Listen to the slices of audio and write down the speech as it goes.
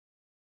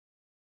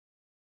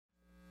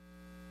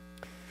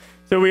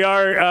So we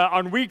are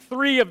on week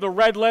 3 of the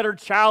Red Letter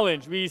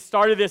Challenge. We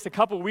started this a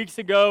couple weeks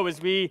ago as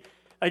we,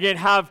 again,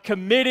 have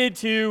committed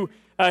to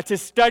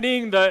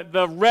studying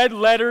the red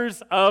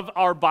letters of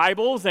our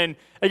Bibles. And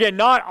again,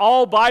 not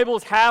all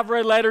Bibles have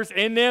red letters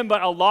in them,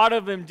 but a lot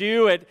of them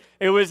do.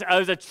 It was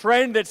a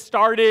trend that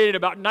started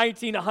about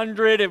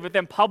 1900 with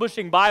them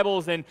publishing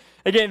Bibles. And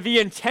again, the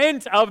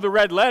intent of the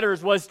red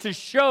letters was to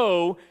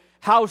show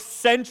how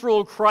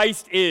central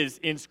Christ is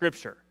in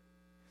Scripture.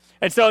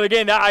 And so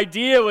again, that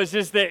idea was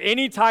just that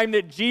any time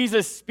that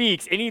Jesus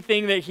speaks,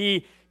 anything that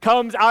he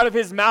comes out of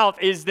his mouth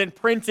is then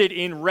printed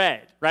in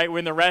red, right,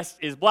 when the rest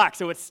is black,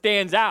 so it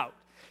stands out.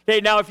 Okay,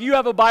 now if you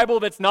have a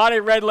Bible that's not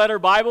a red letter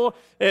Bible,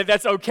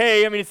 that's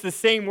okay. I mean, it's the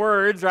same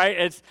words,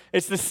 right?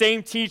 It's the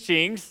same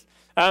teachings,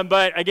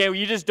 but again,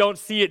 you just don't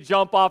see it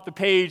jump off the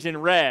page in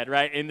red,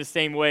 right, in the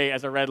same way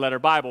as a red letter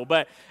Bible.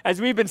 But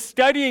as we've been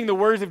studying the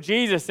words of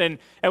Jesus, and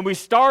we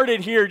started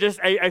here just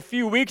a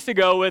few weeks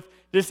ago with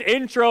this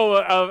intro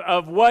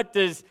of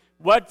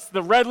what's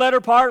the red letter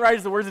part, right,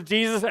 is the words of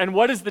Jesus, and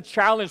what is the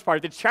challenge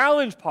part? The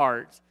challenge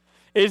part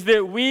is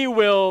that we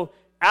will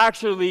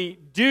actually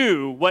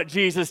do what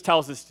Jesus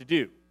tells us to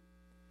do.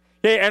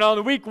 Okay, and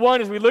on week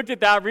 1, as we looked at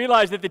that,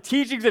 realized that the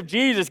teachings of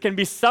Jesus can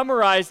be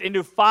summarized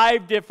into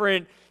 5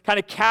 different kind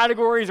of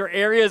categories or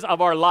areas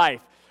of our life,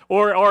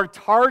 or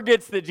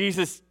targets that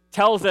Jesus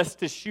tells us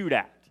to shoot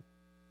at.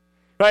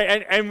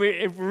 Right, and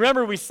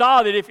remember, we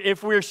saw that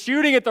if we're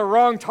shooting at the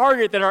wrong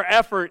target, then our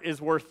effort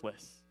is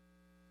worthless.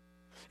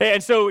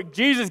 And so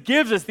Jesus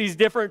gives us these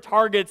different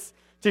targets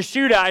to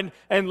shoot at.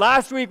 And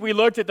last week we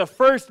looked at the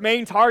first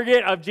main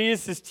target of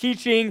Jesus'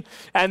 teaching,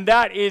 and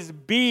that is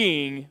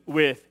being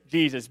with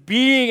Jesus,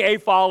 being a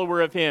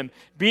follower of him,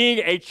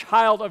 being a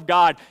child of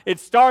God. It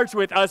starts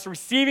with us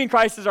receiving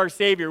Christ as our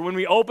Savior when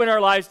we open our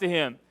lives to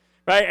him.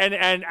 Right,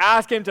 and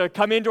ask him to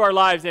come into our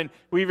lives, and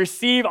we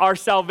receive our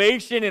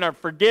salvation and our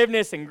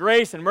forgiveness and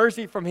grace and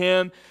mercy from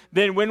him.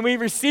 Then when we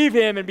receive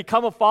him and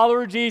become a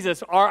follower of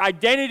Jesus, our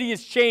identity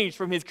is changed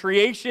from his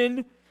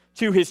creation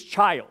to his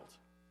child.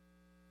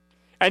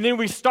 And then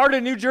we start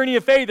a new journey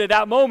of faith at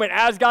that moment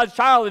as God's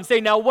child and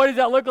say, now what does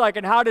that look like,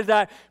 and how does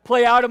that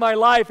play out in my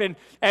life?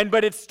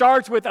 But it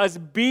starts with us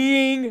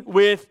being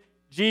with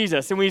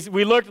Jesus. And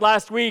we looked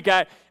last week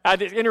at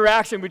this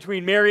interaction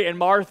between Mary and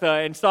Martha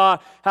and saw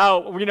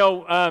how,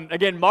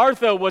 again,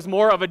 Martha was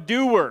more of a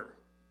doer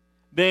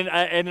than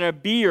a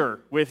beer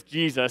with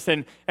Jesus.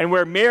 And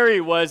where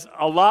Mary was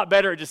a lot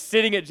better at just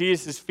sitting at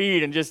Jesus'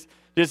 feet and just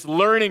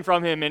learning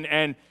from him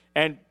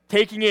and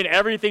taking in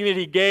everything that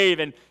he gave.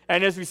 And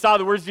as we saw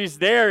the words of Jesus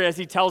there, as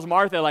he tells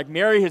Martha, like,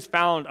 Mary has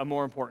found a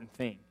more important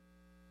thing.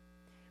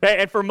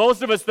 And for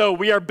most of us, though,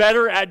 we are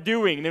better at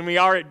doing than we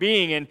are at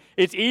being. And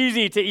it's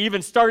easy to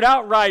even start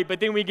out right, but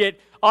then we get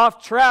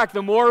off track.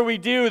 The more we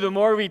do, the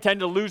more we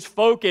tend to lose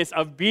focus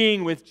of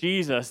being with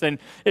Jesus. And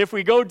if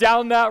we go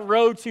down that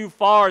road too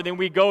far, then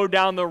we go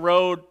down the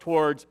road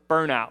towards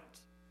burnout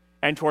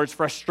and towards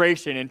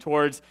frustration and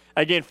towards,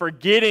 again,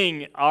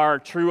 forgetting our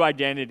true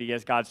identity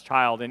as God's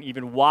child and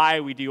even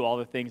why we do all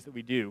the things that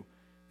we do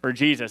for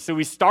Jesus. So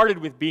we started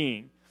with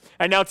being.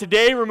 And now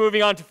today we're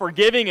moving on to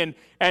forgiving,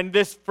 and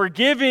this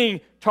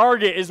forgiving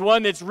target is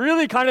one that's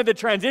really kind of the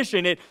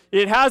transition.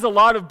 It has a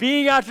lot of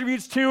being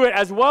attributes to it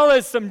as well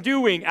as some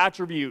doing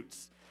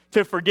attributes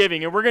to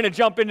forgiving. And we're going to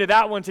jump into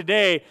that one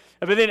today.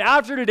 But then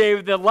after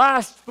today, the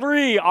last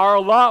 3 are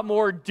a lot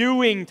more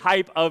doing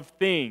type of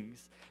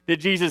things that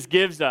Jesus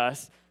gives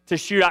us to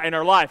shoot at in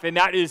our life. And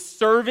that is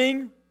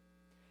serving,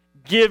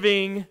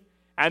 giving,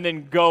 and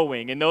then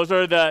going. And those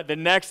are the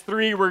next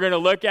 3 we're going to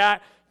look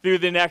at through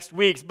the next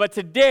weeks. But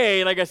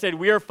today, like I said,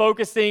 we are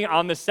focusing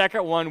on the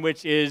second one,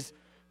 which is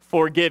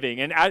forgiving.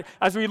 And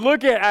as we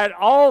look at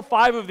all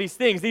 5 of these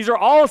things, these are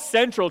all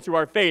central to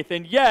our faith.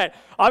 And yet,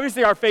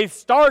 obviously, our faith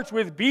starts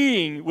with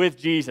being with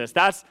Jesus.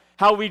 That's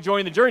how we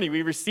join the journey.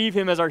 We receive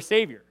him as our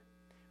Savior.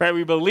 Right?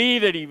 We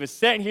believe that he was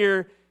sent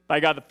here by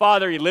God the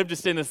Father. He lived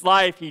us in this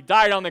life. He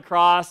died on the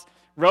cross,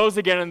 rose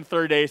again on the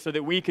 3rd day so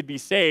that we could be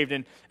saved.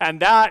 And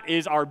that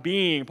is our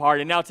being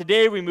part. And now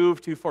today we move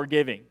to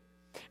forgiving.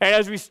 And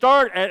as we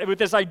start with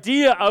this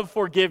idea of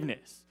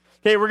forgiveness,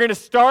 okay, we're going to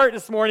start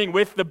this morning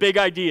with the big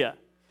idea.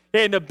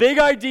 Okay, and the big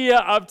idea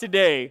of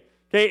today,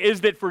 okay,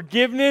 is that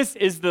forgiveness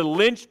is the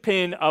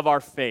linchpin of our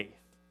faith.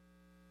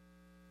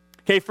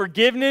 Okay,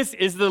 forgiveness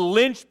is the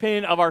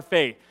linchpin of our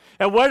faith.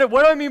 And what do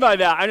I mean by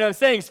that? And I'm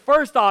saying,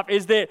 first off,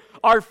 is that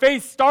our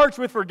faith starts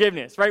with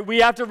forgiveness, right? We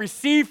have to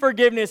receive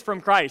forgiveness from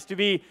Christ to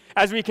be,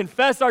 as we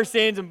confess our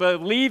sins and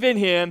believe in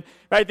him,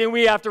 right? Then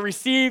we have to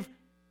receive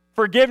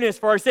forgiveness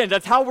for our sins.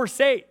 That's how we're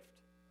saved.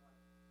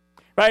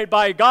 Right?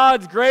 By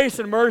God's grace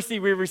and mercy,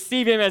 we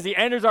receive him as he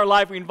enters our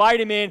life. We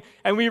invite him in,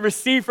 and we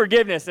receive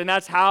forgiveness. And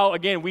that's how,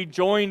 again, we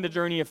join the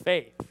journey of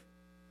faith.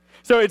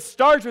 So it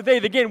starts with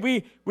faith. Again,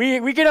 we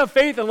can have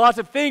faith in lots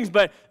of things,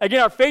 but again,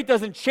 our faith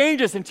doesn't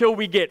change us until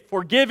we get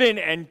forgiven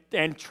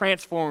and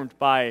transformed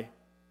by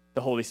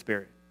the Holy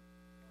Spirit.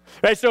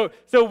 Right, so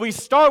we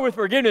start with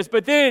forgiveness,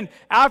 but then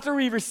after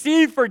we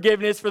receive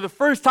forgiveness for the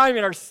first time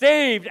and are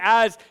saved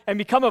and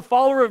become a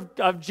follower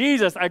of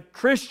Jesus, a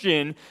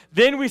Christian,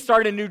 then we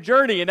start a new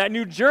journey. And that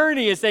new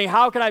journey is saying,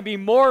 how can I be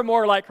more and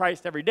more like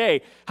Christ every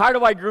day? How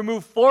do I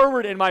move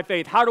forward in my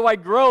faith? How do I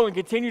grow and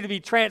continue to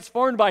be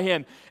transformed by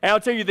him? And I'll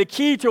tell you, the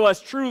key to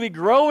us truly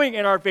growing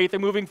in our faith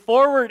and moving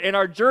forward in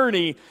our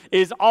journey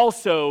is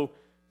also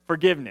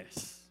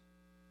forgiveness.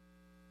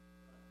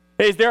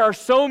 Is there are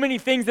so many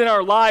things in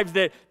our lives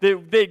that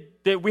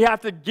we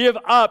have to give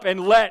up and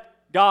let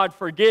God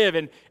forgive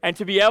and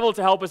to be able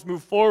to help us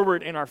move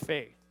forward in our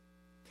faith.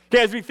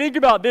 Okay, as we think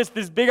about this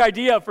big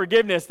idea of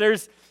forgiveness,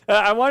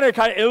 I want to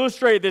kind of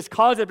illustrate this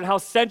concept and how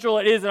central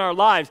it is in our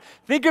lives.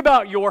 Think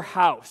about your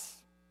house.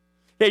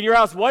 Okay, in your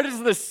house, what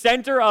is the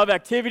center of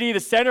activity, the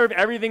center of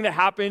everything that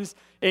happens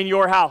in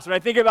your house? When I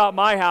think about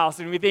my house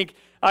and we think,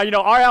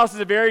 our house is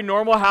a very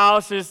normal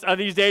house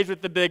these days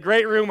with the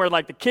great room where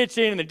like the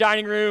kitchen and the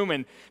dining room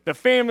and the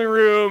family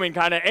room and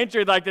kind of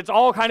entered, like it's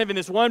all kind of in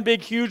this one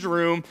big huge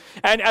room.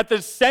 And at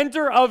the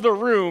center of the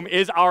room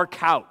is our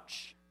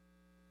couch.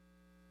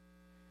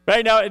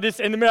 Right now, this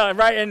in the middle,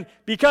 right? And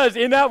because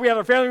in that we have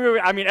a family room,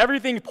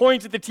 everything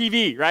points at the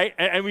TV, right?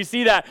 And we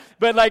see that.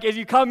 But like as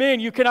you come in,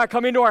 you cannot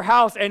come into our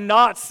house and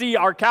not see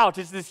our couch.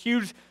 It's this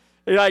huge,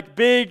 like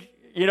big,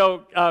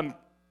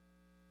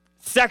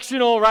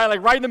 sectional, right?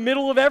 Like right in the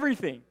middle of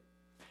everything,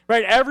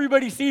 right?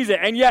 Everybody sees it.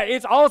 And yet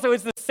it's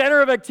the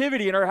center of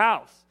activity in our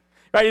house,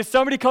 right? If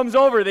somebody comes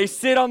over, they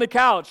sit on the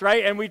couch,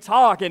 right? And we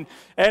talk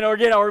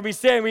or we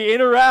sit and we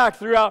interact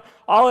throughout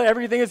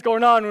everything that's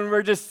going on when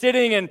we're just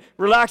sitting and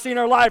relaxing in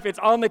our life. It's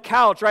on the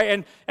couch,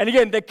 right? And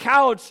again, the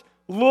couch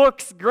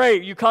looks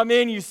great. You come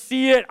in, you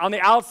see it on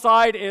the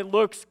outside, it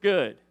looks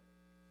good.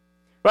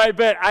 Right,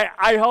 but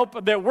I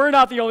hope that we're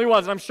not the only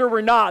ones, and I'm sure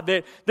we're not,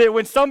 that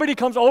when somebody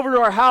comes over to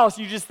our house,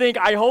 you just think,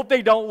 I hope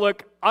they don't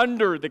look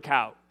under the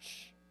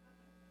couch.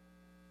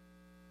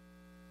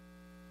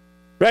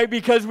 Right,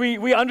 because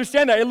we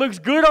understand that. It looks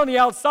good on the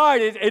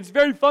outside. It's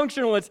very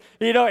functional. It's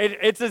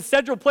a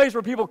central place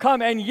where people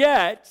come, and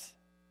yet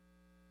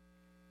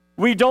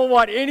we don't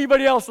want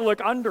anybody else to look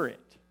under it.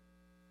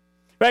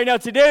 Right now,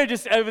 today,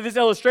 just with this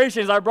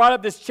illustration, I brought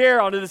up this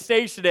chair onto the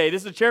stage today.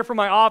 This is a chair from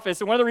my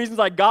office, and one of the reasons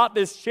I got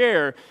this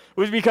chair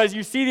was because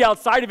you see the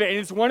outside of it, and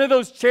it's one of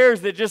those chairs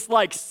that just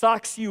like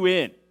sucks you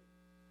in.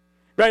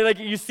 Right, like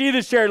you see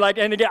this chair,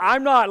 and again,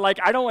 I'm not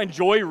I don't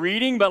enjoy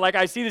reading, but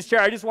I see this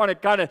chair, I just want to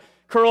kind of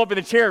curl up in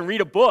the chair and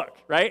read a book,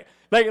 right?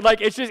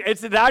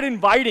 It's that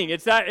inviting,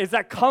 it's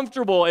that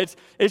comfortable. It's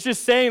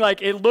just saying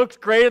it looks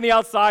great on the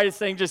outside. It's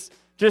saying just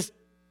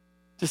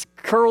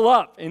curl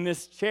up in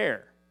this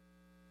chair.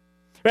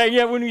 Right,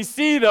 yet when we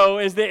see, though,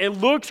 is that it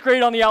looks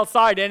great on the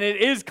outside, and it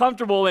is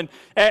comfortable, and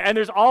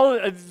there's all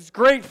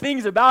great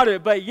things about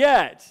it, but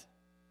yet,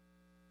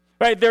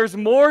 right, there's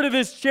more to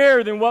this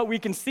chair than what we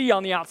can see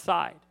on the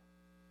outside.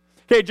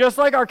 Okay, just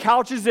like our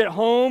couches at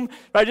home,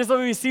 right, just like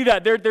we see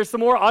that, there's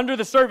some more under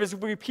the surface. If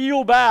we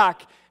peel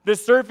back the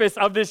surface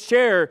of this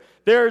chair,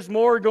 there's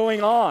more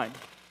going on.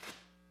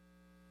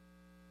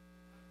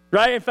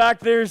 Right, in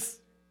fact, there's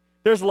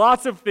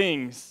lots of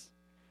things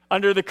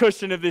under the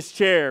cushion of this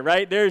chair,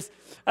 right?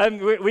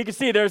 We can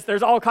see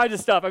there's all kinds of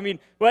stuff.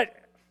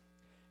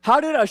 How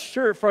did a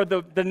shirt for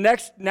the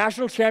next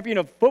national champion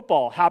of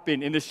football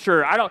happen in this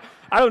shirt? I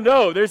don't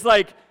know. There's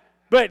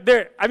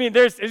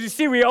as you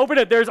see, we open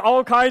it, there's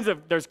all kinds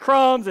of, there's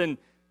crumbs and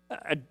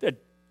a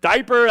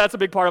diaper. That's a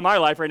big part of my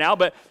life right now.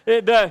 But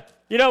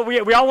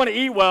we all want to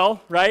eat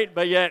well, right?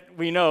 But yet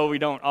we know we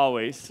don't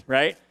always,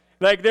 right?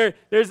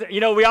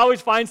 We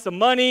always find some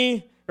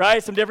money,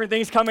 right? Some different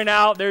things coming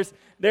out.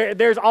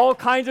 There's all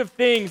kinds of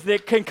things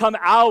that can come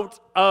out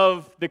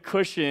of the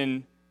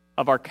cushion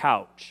of our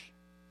couch.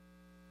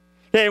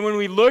 Okay, and when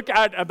we look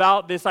at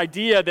about this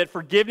idea that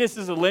forgiveness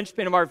is a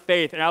linchpin of our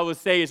faith, and I would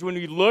say is when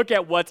we look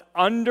at what's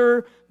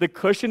under the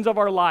cushions of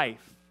our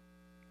life,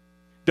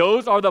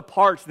 those are the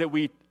parts that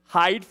we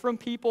hide from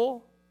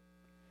people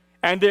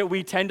and that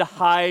we tend to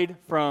hide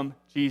from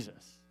Jesus.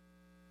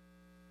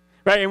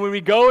 Right, and when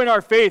we go in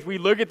our faith, we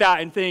look at that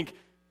and think,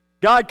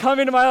 God, come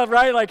into my life,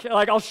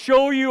 right? I'll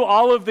show you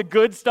all of the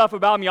good stuff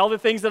about me, all the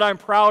things that I'm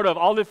proud of,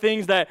 all the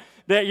things that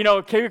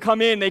can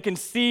come in, they can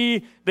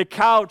see the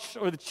couch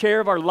or the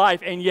chair of our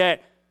life, and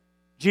yet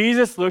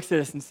Jesus looks at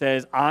us and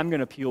says, I'm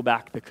going to peel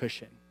back the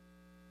cushion.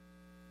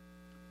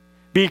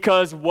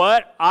 Because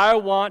what I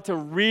want to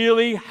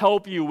really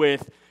help you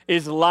with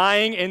is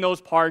lying in those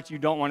parts you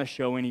don't want to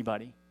show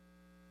anybody.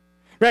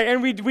 Right,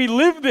 and we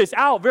live this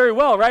out very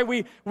well, right?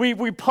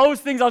 We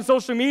post things on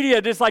social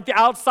media just like the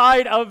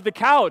outside of the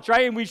couch,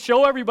 right? And we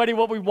show everybody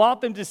what we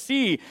want them to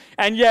see.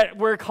 And yet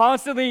we're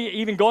constantly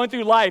even going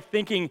through life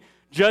thinking,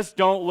 just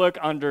don't look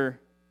under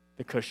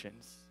the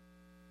cushions.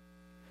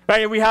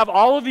 Right, and we have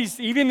all of these,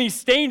 even these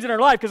stains in our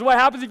life. Because what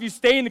happens if you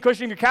stain the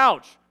cushion of your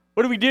couch?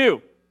 What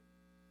do?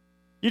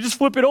 You just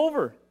flip it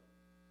over.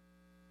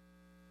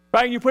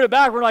 Right, and you put it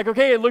back. We're like,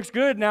 okay, it looks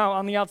good now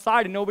on the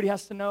outside and nobody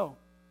has to know.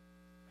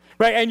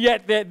 Right, and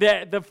yet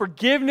the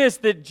forgiveness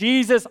that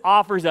Jesus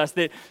offers us,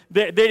 that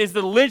is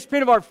the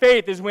linchpin of our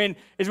faith, is when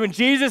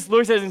Jesus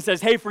looks at us and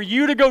says, hey, for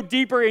you to go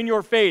deeper in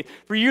your faith,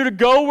 for you to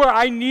go where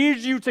I need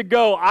you to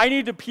go, I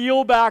need to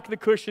peel back the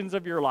cushions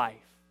of your life.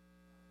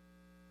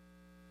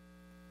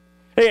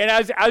 Hey, and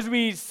as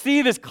we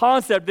see this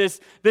concept,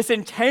 this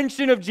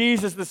intention of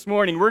Jesus this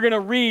morning, we're going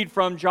to read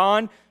from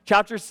John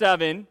chapter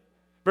 7,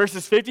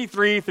 verses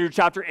 53 through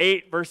chapter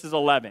 8, verses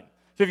 11.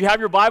 So if you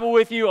have your Bible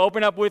with you,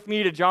 open up with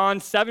me to John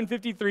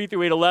 7:53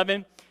 through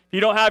 8:11. If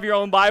you don't have your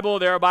own Bible,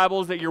 there are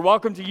Bibles that you're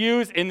welcome to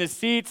use in the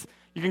seats.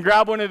 You can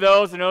grab one of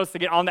those and notice to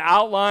get on the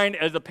outline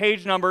as the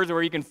page numbers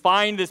where you can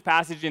find this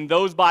passage in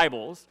those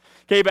Bibles.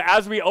 Okay, but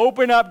as we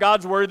open up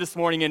God's Word this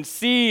morning and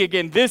see,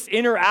 again, this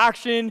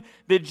interaction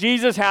that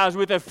Jesus has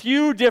with a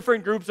few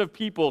different groups of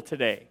people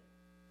today.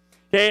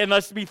 Okay, and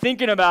let's be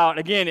thinking about,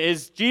 again,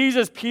 is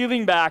Jesus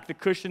peeling back the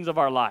cushions of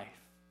our life?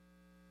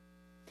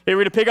 Okay,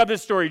 we're going to pick up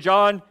this story,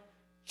 John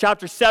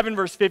chapter 7,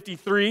 verse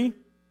 53. I'm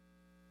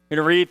going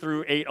to read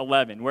through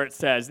 8:11, where it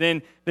says,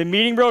 then the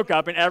meeting broke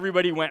up and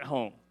everybody went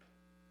home.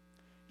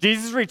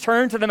 Jesus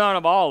returned to the Mount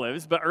of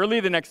Olives, but early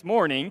the next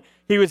morning,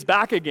 he was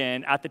back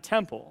again at the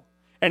temple.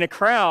 And a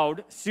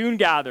crowd soon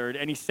gathered,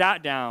 and he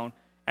sat down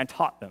and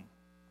taught them.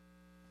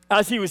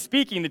 As he was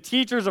speaking, the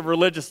teachers of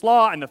religious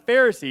law and the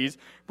Pharisees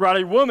brought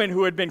a woman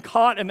who had been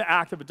caught in the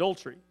act of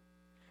adultery.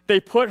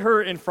 They put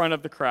her in front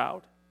of the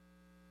crowd.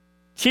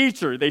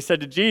 Teacher, they said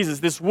to Jesus,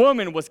 this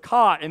woman was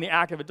caught in the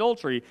act of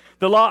adultery.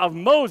 The law of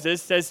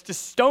Moses says to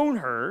stone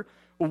her.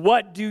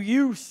 What do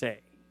you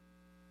say?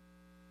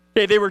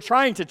 Okay, they were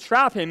trying to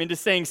trap him into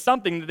saying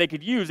something that they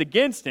could use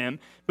against him,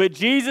 but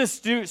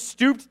Jesus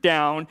stooped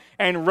down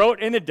and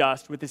wrote in the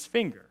dust with his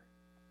finger.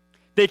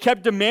 They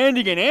kept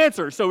demanding an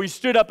answer, so he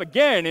stood up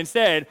again and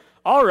said,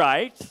 all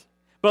right,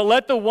 but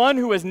let the one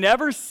who has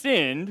never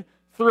sinned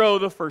throw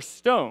the first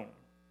stone.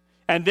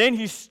 And then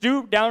he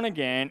stooped down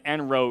again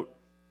and wrote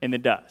in the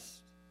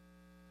dust.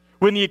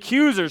 When the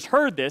accusers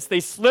heard this, they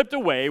slipped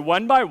away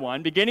one by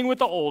one, beginning with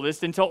the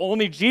oldest, until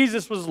only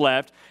Jesus was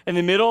left in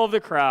the middle of the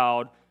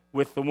crowd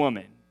with the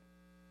woman.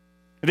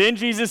 Then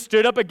Jesus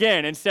stood up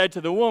again and said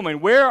to the woman,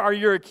 where are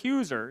your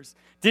accusers?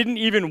 Didn't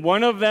even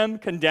one of them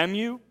condemn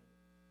you?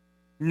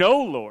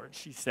 No, Lord,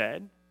 she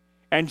said.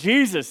 And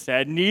Jesus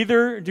said,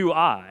 neither do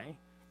I.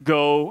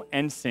 Go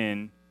and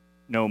sin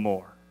no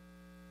more.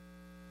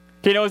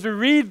 Okay, now as we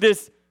read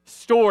this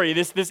story,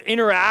 this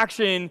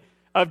interaction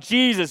of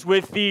Jesus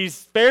with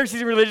these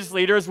Pharisees and religious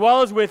leaders, as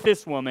well as with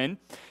this woman,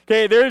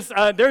 okay, there's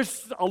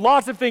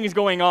lots of things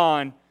going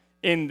on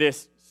in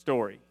this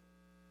story.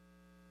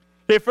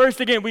 Okay,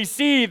 first, again, we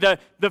see the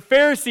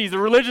Pharisees, the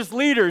religious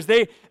leaders,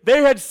 they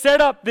had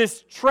set up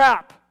this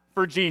trap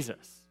for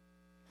Jesus.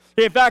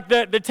 In fact,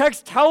 the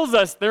text tells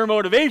us their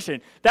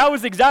motivation. That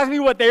was exactly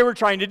what they were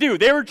trying to do.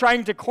 They were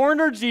trying to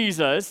corner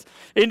Jesus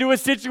into a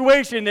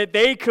situation that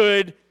they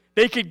could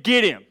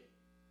get him.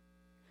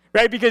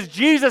 Right? Because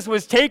Jesus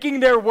was taking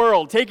their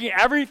world, taking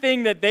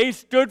everything that they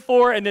stood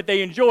for and that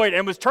they enjoyed,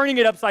 and was turning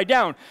it upside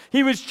down.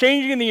 He was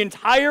changing the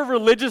entire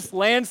religious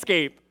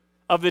landscape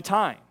of the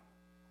time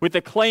with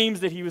the claims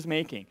that he was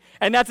making.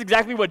 And that's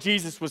exactly what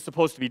Jesus was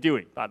supposed to be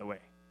doing, by the way.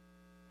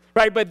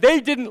 Right? But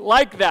they didn't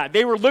like that.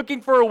 They were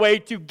looking for a way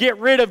to get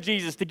rid of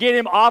Jesus, to get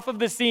him off of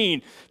the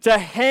scene, to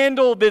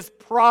handle this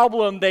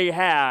problem they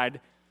had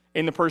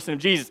in the person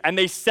of Jesus. And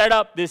they set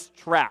up this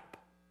trap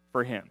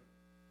for him.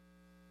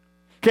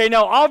 Okay,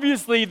 now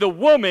obviously the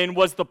woman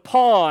was the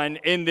pawn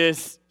in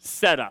this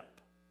setup.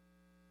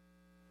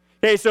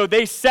 Okay, so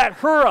they set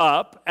her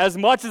up as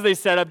much as they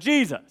set up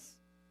Jesus.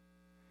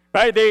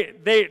 Right?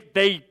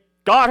 They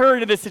got her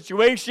into this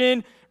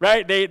situation,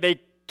 right?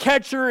 They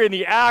catch her in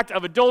the act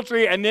of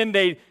adultery, and then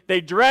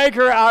they drag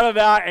her out of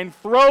that and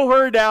throw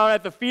her down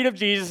at the feet of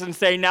Jesus and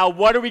say, now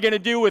what are we going to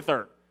do with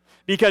her?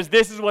 Because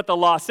this is what the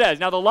law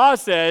says. Now the law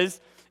says,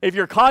 if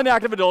you're caught in the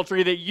act of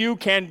adultery, that you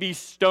can be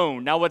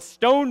stoned. Now, what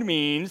stoned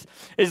means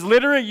is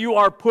literally you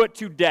are put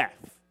to death.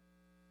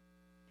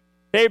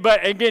 Okay,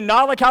 but again,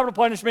 not like capital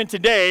punishment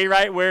today,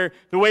 right, where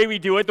the way we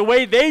do it. The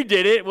way they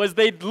did it was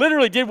they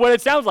literally did what it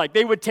sounds like.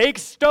 They would take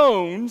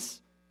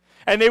stones,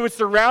 and they would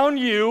surround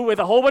you with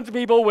a whole bunch of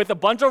people with a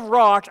bunch of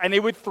rocks, and they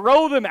would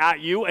throw them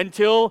at you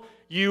until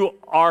you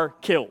are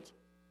killed.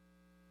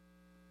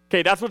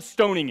 Okay, that's what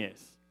stoning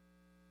is.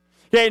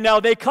 Okay, now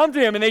they come to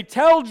him and they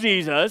tell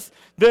Jesus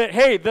that,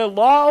 hey, the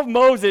law of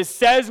Moses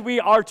says we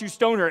are to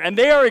stone her. And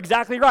they are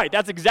exactly right.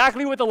 That's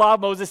exactly what the law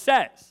of Moses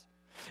says.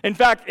 In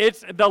fact,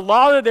 it's the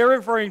law that they're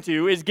referring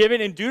to is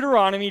given in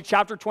Deuteronomy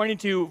chapter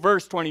 22,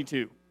 verse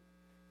 22.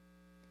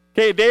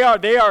 Okay, they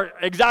are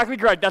exactly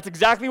correct. That's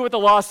exactly what the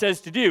law says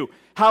to do.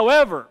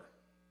 However,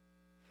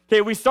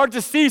 okay, we start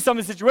to see some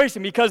of the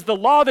situation because the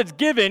law that's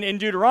given in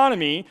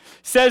Deuteronomy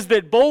says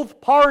that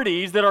both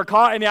parties that are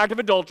caught in the act of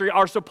adultery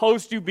are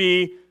supposed to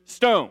be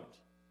stoned.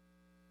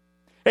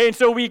 And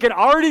so we can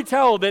already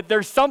tell that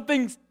there's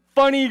something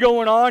funny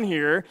going on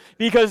here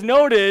because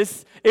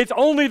notice it's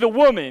only the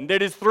woman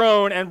that is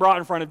thrown and brought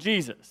in front of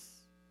Jesus.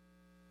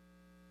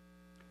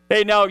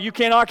 Hey, now you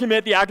cannot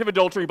commit the act of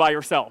adultery by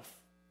yourself.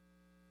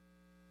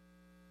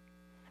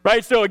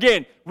 Right? So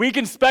again, we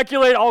can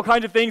speculate all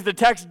kinds of things. The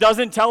text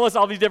doesn't tell us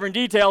all these different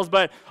details,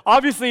 but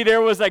obviously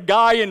there was a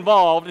guy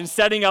involved in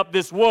setting up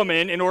this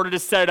woman in order to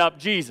set up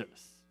Jesus.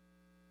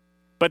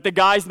 But the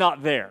guy's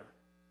not there.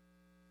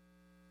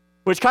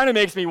 Which kind of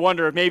makes me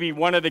wonder if maybe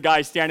one of the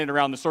guys standing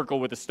around the circle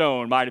with a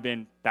stone might have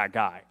been that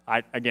guy.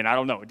 I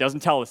don't know. It doesn't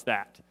tell us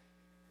that.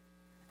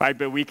 Right?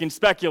 But we can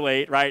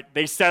speculate, right?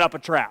 They set up a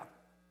trap.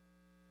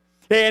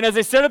 Okay, and as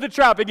they set up the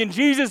trap, again,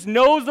 Jesus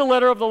knows the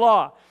letter of the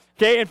law.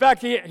 Okay, in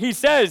fact, he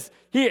says,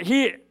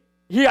 he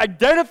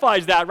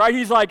identifies that, right?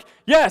 He's like,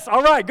 yes,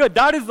 all right, good,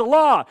 that is the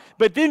law.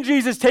 But then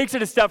Jesus takes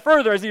it a step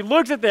further as he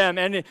looks at them,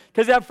 and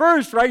because at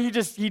first, right,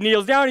 he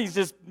kneels down, he's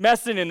just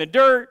messing in the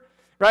dirt,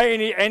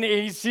 right? And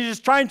he's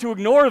just trying to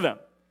ignore them,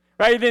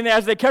 right? And then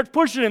as they kept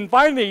pushing him,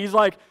 finally, he's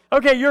like,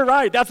 okay, you're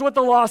right, that's what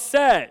the law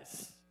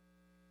says.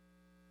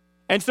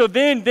 And so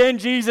then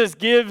Jesus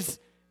gives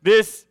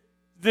this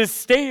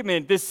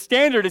statement, this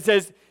standard. It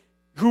says,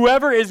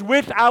 whoever is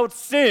without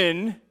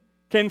sin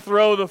can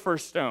throw the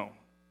first stone.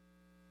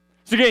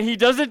 So again, he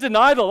doesn't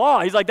deny the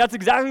law. He's like, that's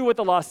exactly what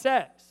the law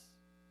says.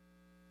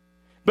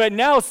 But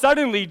now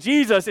suddenly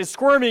Jesus is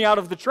squirming out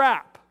of the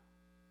trap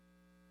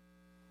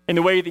in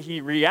the way that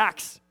he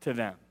reacts to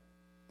them.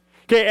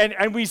 Okay,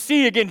 and we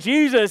see again,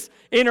 Jesus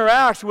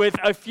interacts with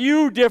a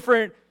few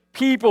different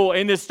people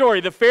in this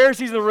story. The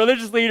Pharisees and the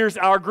religious leaders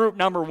are group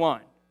number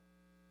one.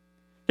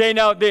 Okay,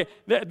 now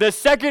the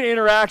second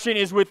interaction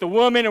is with the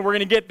woman, and we're going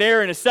to get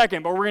there in a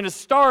second, but we're going to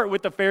start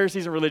with the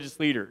Pharisees and religious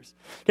leaders.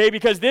 Okay,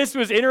 because this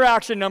was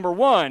interaction number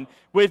one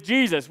with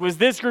Jesus, was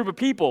this group of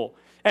people.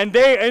 And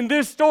in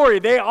this story,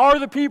 they are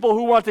the people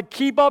who want to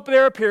keep up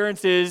their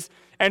appearances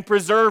and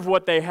preserve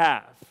what they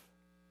have.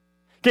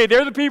 Okay,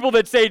 they're the people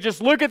that say, just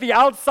look at the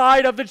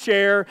outside of the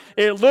chair,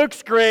 it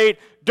looks great,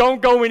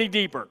 don't go any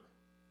deeper.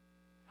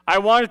 I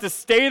want it to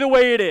stay the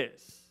way it is.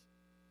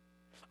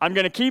 I'm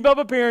going to keep up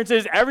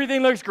appearances.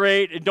 Everything looks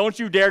great. And don't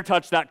you dare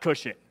touch that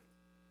cushion.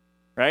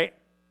 Right?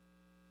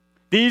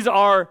 These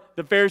are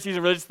the Pharisees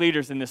and religious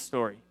leaders in this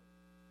story.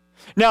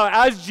 Now,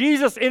 as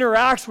Jesus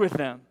interacts with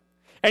them,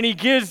 and he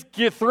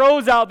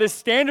throws out this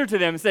standard to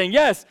them, saying,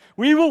 yes,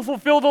 we will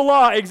fulfill the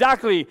law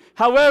exactly.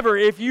 However,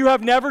 if you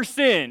have never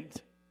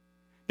sinned,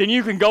 then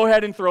you can go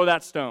ahead and throw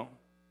that stone.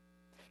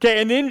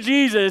 Okay, and then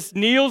Jesus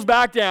kneels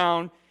back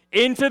down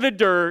into the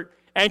dirt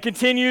and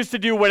continues to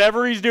do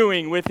whatever he's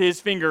doing with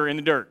his finger in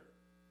the dirt.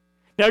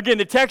 Now again,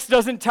 the text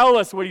doesn't tell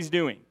us what he's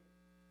doing.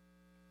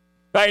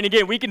 Right? And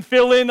again, we can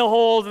fill in the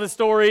holes of the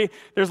story.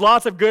 There's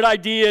lots of good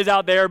ideas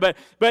out there, but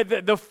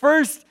the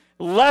first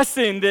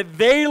lesson that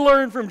they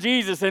learn from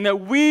Jesus and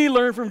that we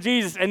learn from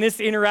Jesus in this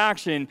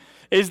interaction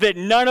is that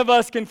none of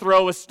us can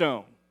throw a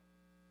stone.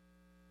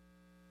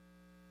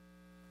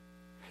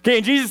 Okay,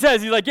 and Jesus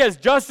says, he's like, yes,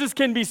 justice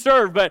can be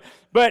served, but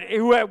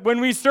when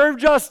we serve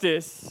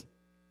justice,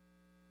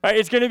 right,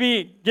 it's going to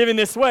be given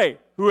this way.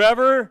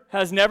 Whoever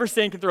has never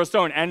sinned can throw a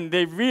stone. And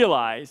they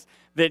realize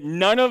that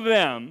none of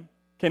them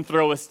can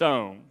throw a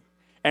stone.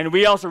 And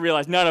we also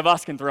realize none of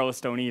us can throw a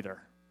stone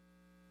either.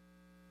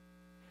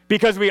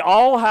 Because we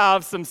all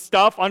have some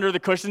stuff under the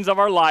cushions of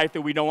our life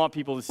that we don't want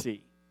people to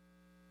see.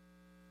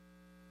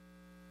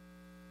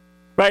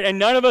 Right? And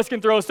none of us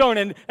can throw a stone.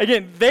 And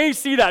again, they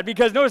see that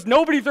because notice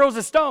nobody throws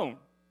a stone.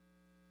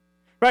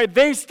 Right?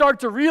 They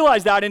start to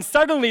realize that, and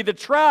suddenly the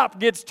trap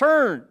gets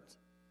turned.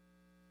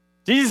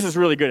 Jesus is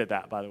really good at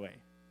that, by the way.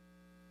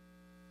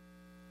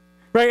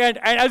 Right, and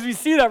as we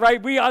see that, right,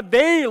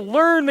 they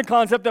learn the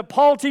concept that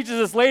Paul teaches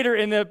us later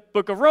in the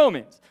book of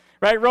Romans.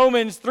 Right,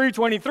 Romans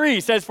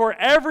 3:23 says, for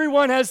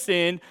everyone has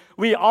sinned,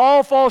 we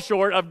all fall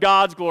short of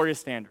God's glorious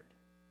standard.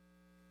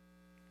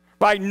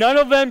 Right, none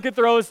of them can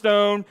throw a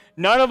stone,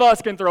 none of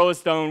us can throw a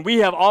stone, we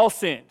have all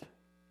sinned.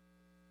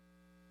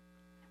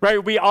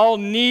 Right, we all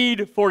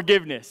need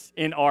forgiveness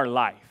in our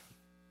life.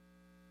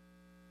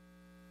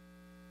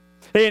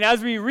 And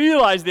as we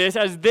realize this,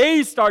 as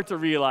they start to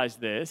realize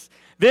this,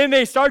 then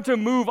they start to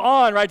move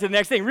on, right, to the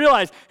next thing.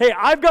 Realize, hey,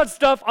 I've got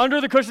stuff under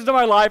the cushions of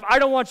my life I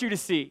don't want you to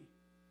see,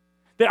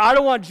 that I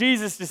don't want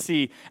Jesus to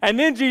see. And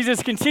then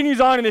Jesus continues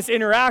on in this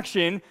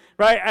interaction,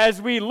 right,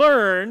 as we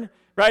learn,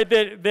 right,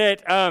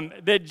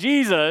 that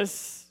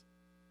Jesus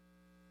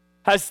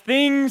has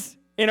things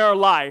in our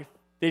life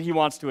that he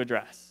wants to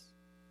address.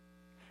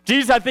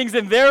 Jesus had things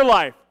in their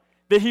life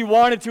that he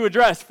wanted to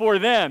address for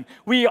them.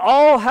 We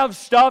all have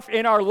stuff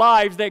in our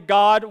lives that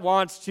God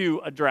wants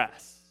to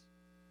address.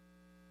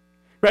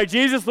 Right?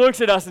 Jesus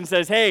looks at us and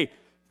says, hey,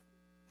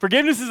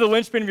 forgiveness is the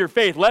linchpin of your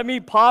faith. Let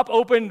me pop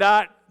open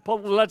that,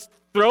 let's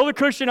throw the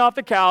cushion off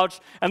the couch,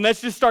 and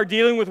let's just start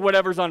dealing with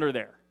whatever's under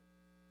there.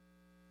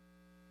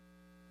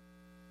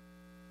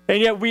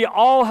 And yet we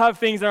all have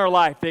things in our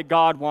life that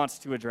God wants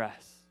to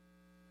address.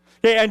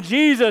 Okay, and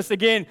Jesus,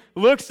 again,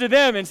 looks to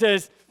them and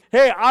says,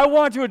 hey, I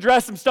want to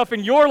address some stuff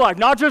in your life,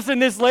 not just in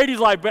this lady's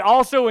life, but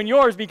also in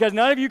yours, because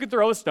none of you can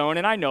throw a stone,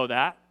 and I know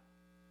that.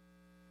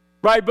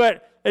 Right,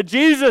 but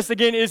Jesus,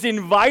 again, is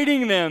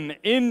inviting them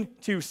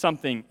into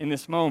something in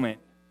this moment.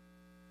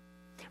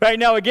 Right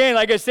now, again,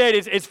 like I said,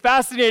 it's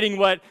fascinating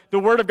what the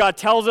Word of God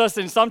tells us,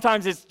 and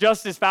sometimes it's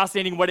just as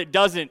fascinating what it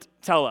doesn't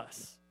tell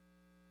us.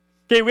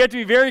 Okay, we have to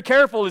be very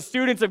careful as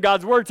students of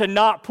God's Word to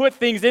not put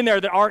things in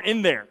there that aren't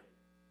in there.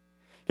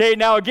 Okay,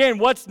 now again,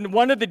 what's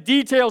one of the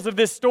details of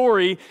this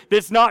story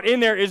that's not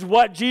in there is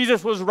what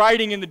Jesus was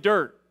writing in the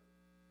dirt.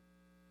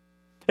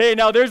 Hey,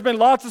 now there's been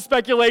lots of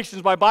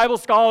speculations by Bible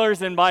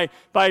scholars and by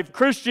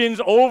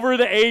Christians over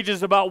the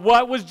ages about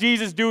what was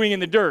Jesus doing in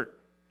the dirt.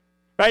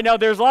 Right now,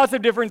 there's lots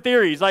of different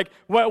theories. Like,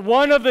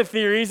 one of the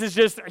theories is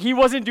just he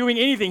wasn't doing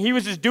anything. He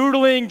was just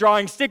doodling,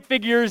 drawing stick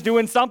figures,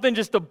 doing something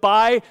just to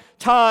buy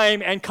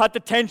time and cut the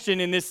tension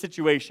in this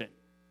situation.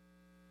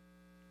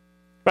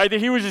 Right, that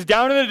he was just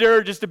down in the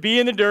dirt just to be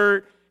in the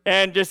dirt,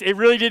 and just it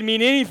really didn't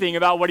mean anything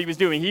about what he was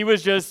doing. He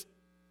was just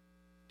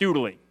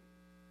doodling,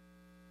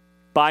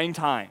 buying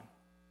time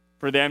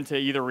for them to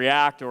either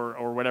react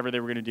or whatever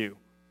they were going to do.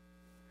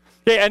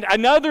 Okay, and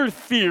another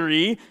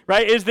theory,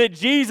 right, is that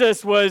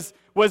Jesus was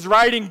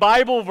writing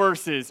Bible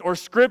verses or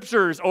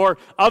scriptures or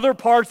other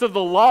parts of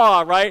the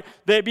law, right?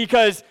 That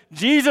because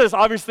Jesus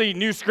obviously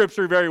knew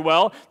scripture very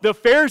well. The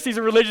Pharisees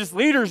and religious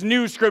leaders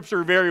knew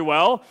scripture very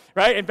well,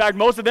 right? In fact,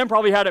 most of them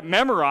probably had it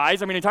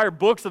memorized. I mean, entire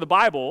books of the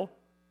Bible.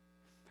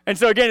 And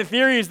so again, the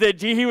theory is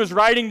that he was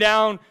writing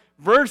down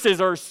verses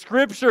or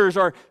scriptures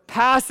or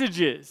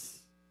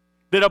passages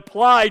that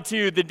apply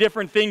to the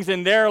different things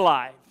in their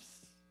lives.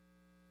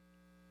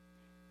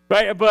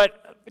 Right? But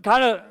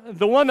kind of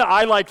the one that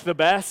I like the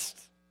best,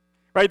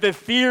 right? The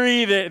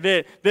theory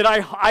that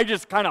I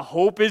just kind of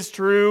hope is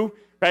true,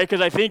 right? Because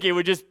I think it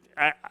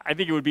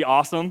would be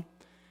awesome,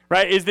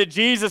 right? Is that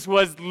Jesus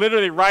was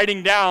literally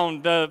writing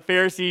down the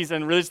Pharisees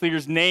and religious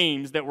leaders'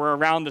 names that were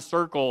around the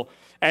circle,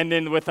 and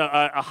then with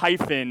a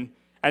hyphen,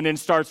 and then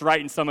starts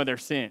writing some of their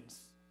sins.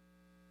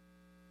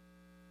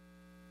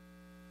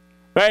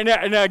 Right?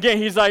 And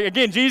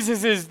again,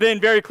 Jesus is then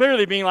very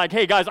clearly being like,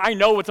 hey guys, I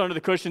know what's under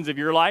the cushions of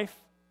your life.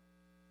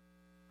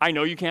 I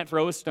know you can't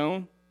throw a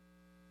stone.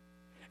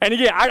 And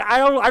again, I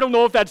don't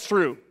know if that's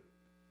true,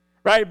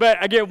 right?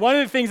 But again, one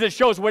of the things that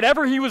shows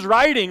whatever he was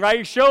writing,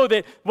 right, show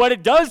that what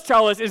it does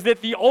tell us is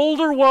that the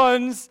older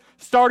ones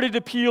started to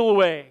peel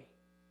away,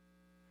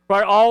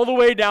 right, all the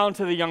way down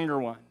to the younger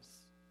ones.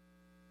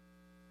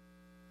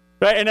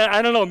 Right? And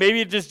I don't know,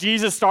 maybe just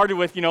Jesus started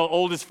with,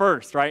 oldest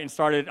first, right, and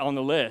started on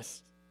the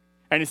list.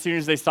 And as soon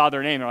as they saw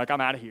their name, they're like,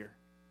 I'm out of here.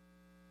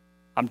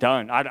 I'm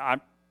done. I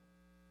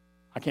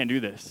can't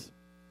do this.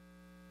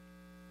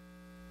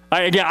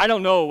 Again, I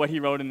don't know what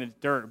he wrote in the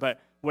dirt, but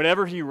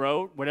whatever he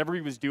wrote, whatever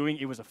he was doing,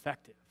 it was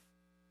effective.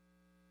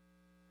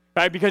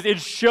 Right? Because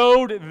it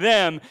showed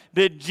them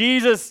that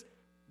Jesus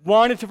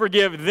wanted to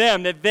forgive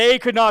them, that they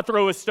could not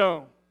throw a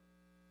stone.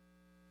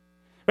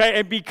 Right?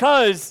 And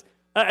because,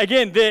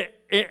 again,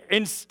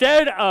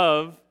 instead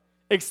of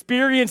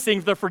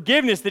experiencing the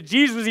forgiveness that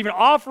Jesus was even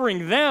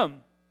offering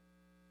them,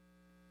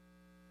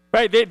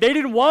 right? They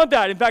didn't want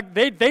that. In fact,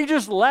 they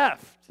just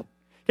left.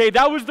 Okay,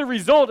 that was the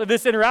result of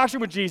this interaction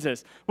with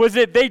Jesus, was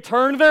that they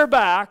turned their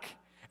back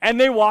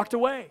and they walked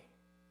away.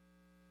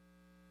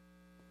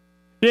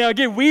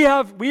 Again, we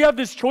have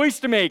this choice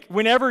to make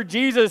whenever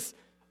Jesus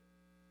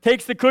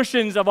takes the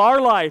cushions of our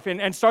life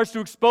and starts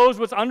to expose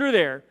what's under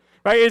there,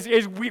 right?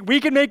 Is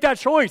we can make that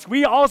choice.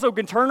 We also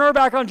can turn our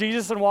back on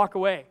Jesus and walk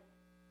away.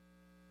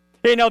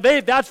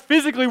 That's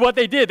physically what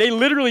they did. They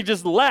literally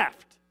just left.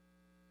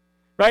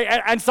 Right?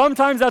 And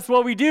sometimes that's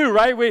what we do,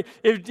 right?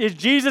 If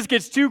Jesus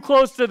gets too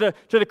close to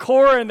the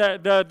core and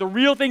the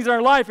real things in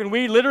our life, and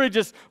we literally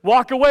just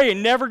walk away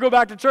and never go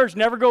back to church,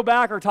 never go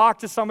back or talk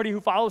to somebody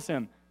who follows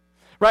him.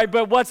 Right?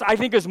 But what's I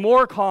think is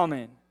more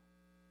common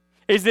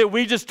is that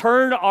we just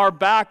turn our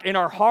back in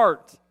our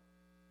heart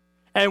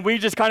and we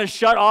just kind of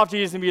shut off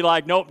Jesus and be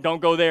like, nope,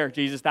 don't go there,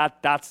 Jesus.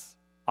 That's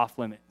off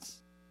limits.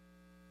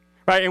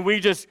 Right? And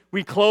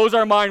we close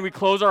our mind, we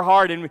close our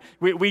heart, and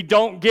we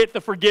don't get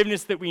the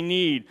forgiveness that we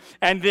need.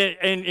 And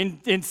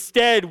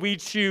instead, we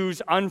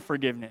choose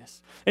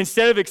unforgiveness.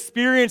 Instead of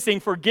experiencing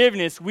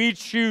forgiveness, we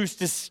choose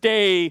to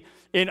stay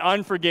in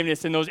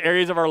unforgiveness in those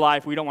areas of our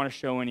life we don't want to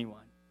show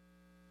anyone.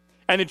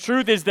 And the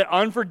truth is that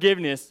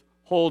unforgiveness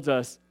holds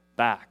us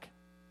back.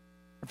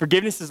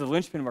 Forgiveness is the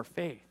linchpin of our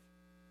faith.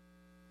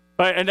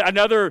 But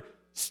another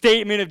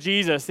statement of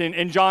Jesus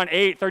in John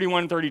 8,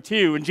 31 and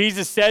 32. And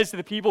Jesus says to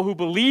the people who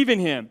believe in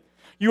him,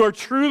 you are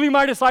truly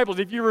my disciples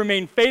if you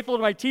remain faithful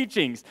to my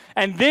teachings.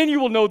 And then you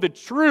will know the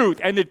truth,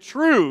 and the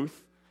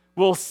truth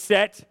will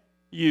set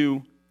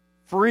you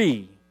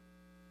free.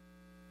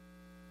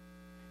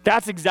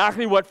 That's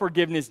exactly what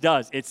forgiveness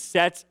does. It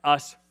sets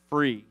us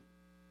free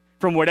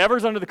from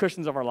whatever's under the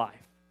cushions of our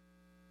life.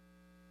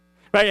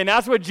 Right? And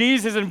that's what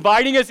Jesus is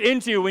inviting us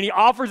into when he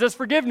offers us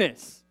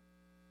forgiveness.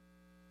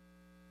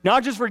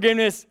 Not just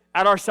forgiveness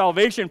at our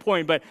salvation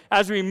point, but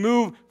as we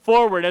move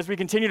forward, as we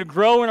continue to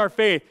grow in our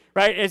faith,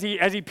 right? As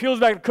he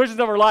peels back the cushions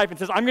of our life and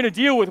says, I'm going to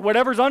deal with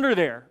whatever's under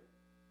there.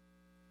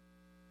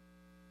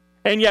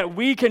 And yet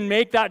we can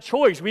make that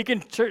choice. We can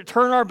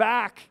turn our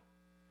back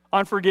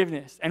on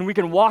forgiveness and we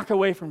can walk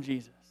away from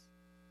Jesus.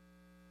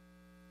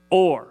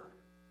 Or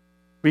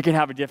we can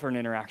have a different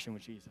interaction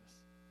with Jesus.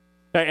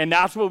 And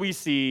that's what we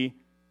see,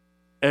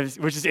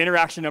 which is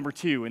interaction number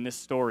 2 in this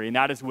story, and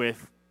that is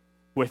with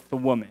the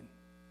woman.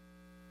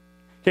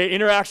 Okay,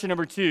 interaction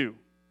number 2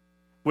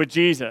 with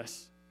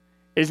Jesus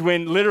is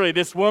when literally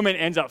this woman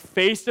ends up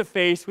face to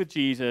face with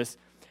Jesus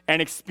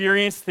and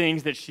experience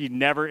things that she'd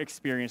never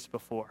experienced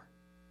before.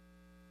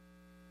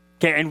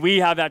 Okay, and we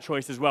have that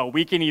choice as well.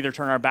 We can either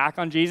turn our back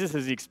on Jesus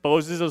as he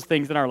exposes those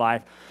things in our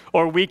life,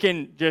 or we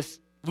can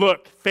just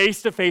look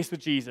face to face with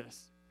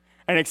Jesus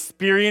and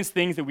experience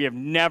things that we have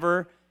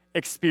never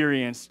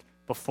experienced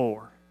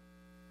before.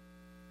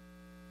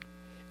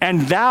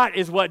 And that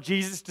is what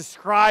Jesus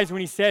describes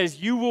when he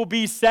says, you will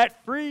be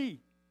set free.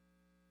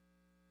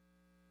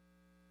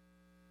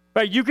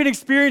 Right? You can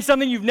experience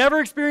something you've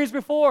never experienced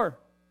before.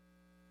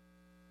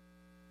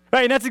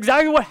 Right? And that's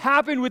exactly what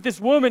happened with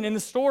this woman in the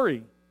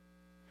story.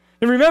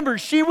 And remember,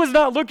 she was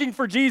not looking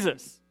for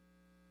Jesus.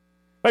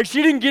 Right?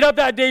 She didn't get up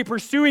that day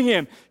pursuing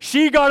him.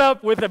 She got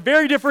up with a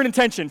very different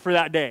intention for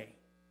that day.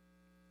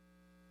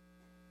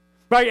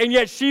 Right? And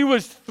yet she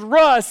was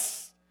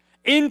thrust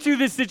into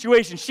this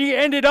situation. She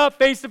ended up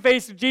face to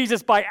face with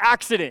Jesus by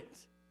accident.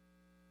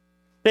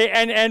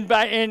 And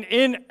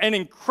in an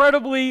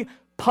incredibly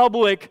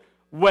public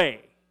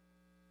way.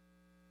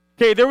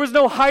 Okay, there was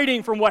no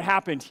hiding from what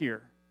happened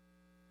here.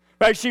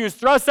 Right? She was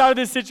thrust out of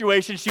this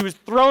situation. She was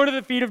thrown at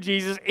the feet of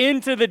Jesus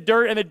into the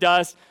dirt and the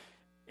dust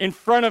in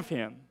front of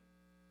him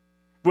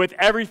with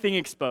everything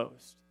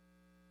exposed.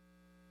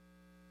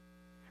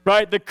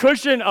 Right? The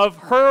cushion of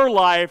her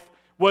life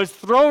was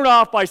thrown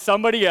off by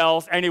somebody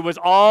else, and it was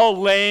all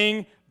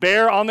laying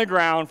bare on the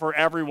ground for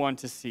everyone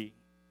to see.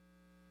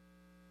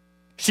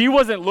 She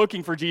wasn't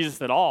looking for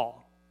Jesus at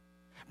all,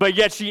 but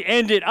yet she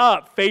ended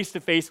up face to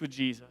face with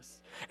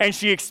Jesus. And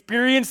she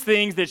experienced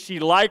things that she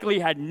likely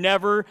had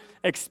never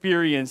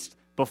experienced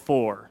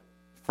before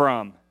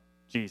from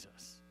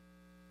Jesus.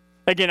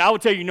 Again, I will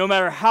tell you, no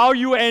matter how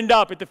you end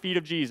up at the feet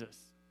of Jesus,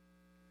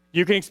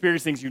 you can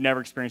experience things you've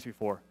never experienced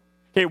before.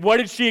 Okay, what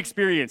did she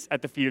experience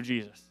at the feet of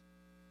Jesus?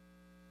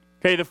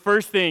 Okay, the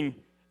first thing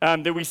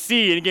that we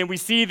see, and again, we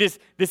see this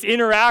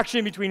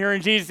interaction between her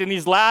and Jesus in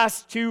these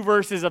last 2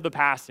 verses of the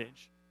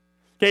passage.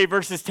 Okay,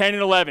 verses 10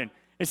 and 11.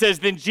 It says,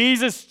 then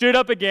Jesus stood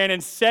up again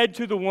and said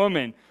to the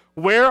woman,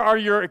 where are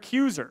your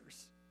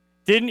accusers?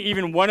 Didn't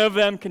even one of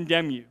them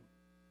condemn you?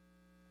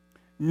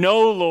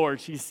 No, Lord,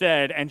 she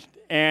said,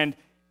 and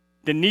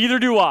then neither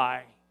do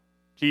I.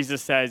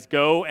 Jesus says,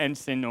 go and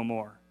sin no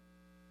more.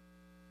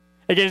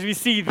 Again, as we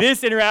see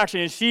this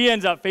interaction, as she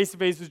ends up face to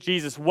face with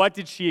Jesus, what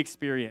did she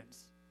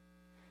experience?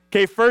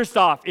 Okay, first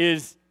off,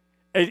 the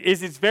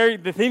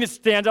thing that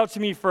stands out to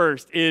me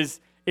first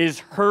is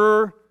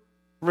her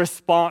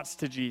response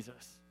to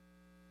Jesus.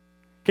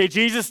 Okay,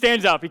 Jesus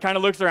stands up. He kind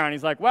of looks around.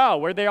 He's like, wow,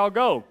 where'd they all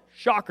go?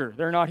 Shocker,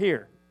 they're not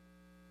here.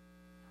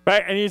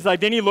 Right? And he's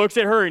like, then he looks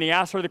at her and he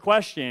asks her the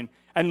question,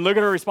 and look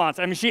at her response.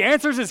 I mean, she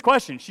answers his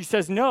question. She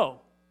says, no,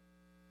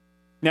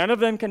 none of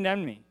them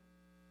condemned me.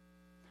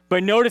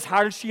 But notice,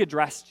 how did she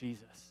address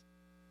Jesus?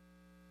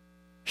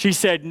 She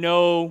said,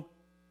 no,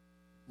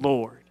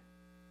 Lord.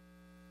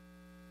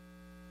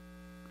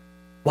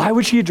 Why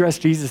would she address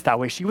Jesus that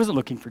way? She wasn't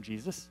looking for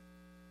Jesus.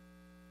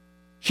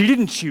 She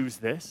didn't choose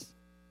this.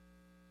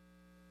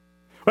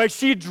 Right?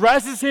 She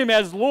addresses him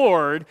as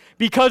Lord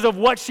because of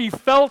what she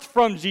felt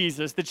from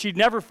Jesus that she'd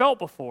never felt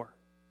before.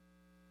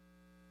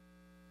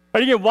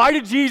 But again, why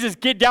did Jesus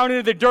get down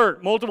into the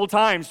dirt multiple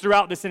times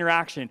throughout this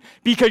interaction?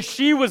 Because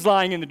she was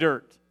lying in the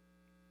dirt.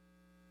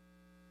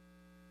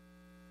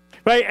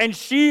 Right? And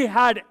she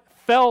had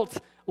felt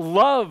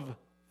love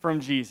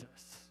from Jesus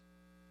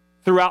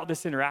throughout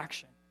this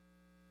interaction.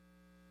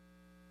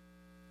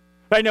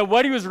 Right, now,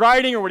 what he was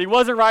writing or what he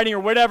wasn't writing or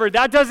whatever,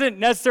 that doesn't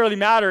necessarily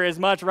matter as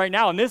much right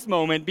now in this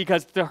moment,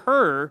 because to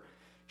her,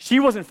 she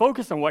wasn't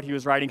focused on what he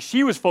was writing.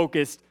 She was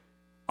focused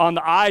on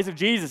the eyes of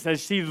Jesus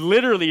as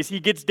he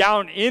gets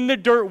down in the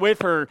dirt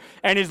with her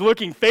and is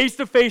looking face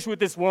to face with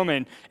this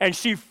woman, and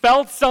she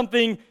felt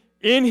something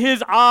in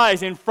his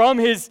eyes and from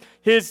his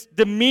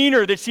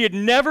demeanor that she had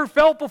never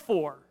felt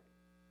before.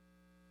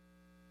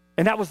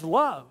 And that was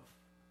love.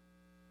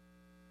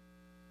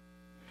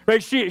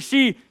 Right,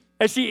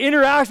 as she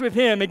interacts with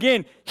him,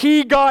 again,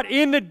 he got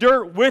in the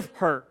dirt with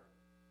her.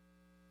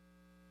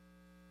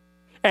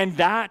 And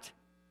that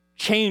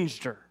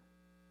changed her.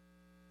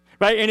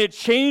 Right? And it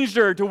changed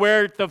her to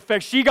where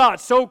she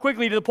got so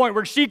quickly to the point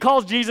where she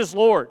calls Jesus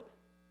Lord.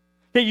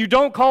 That you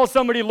don't call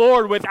somebody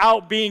Lord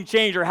without being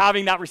changed or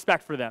having that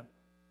respect for them.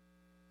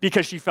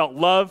 Because she felt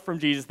love from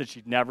Jesus that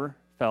she'd never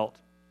felt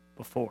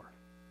before.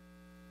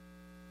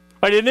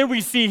 Right? And then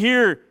we see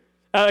here,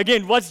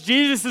 again, what's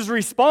Jesus'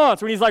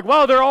 response when he's like,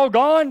 wow, they're all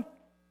gone?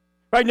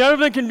 Right? None of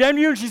them condemn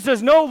you? And she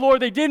says, no,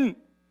 Lord, they didn't.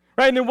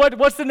 Right? And then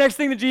what's the next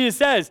thing that Jesus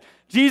says?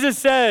 Jesus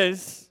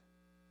says,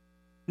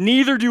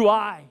 neither do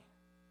I.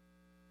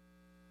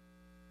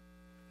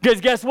 Because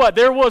guess what?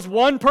 There was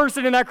one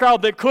person in that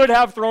crowd that could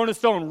have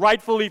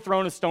rightfully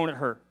thrown a stone at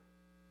her.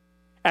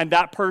 And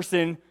that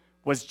person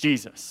was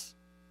Jesus.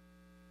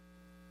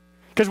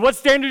 Because what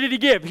standard did he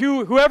give?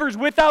 Whoever's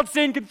without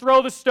sin can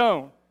throw the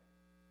stone.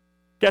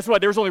 Guess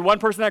what? There was only one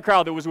person in that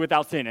crowd that was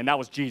without sin, and that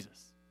was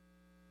Jesus.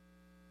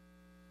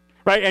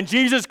 Right? And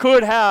Jesus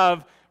could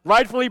have,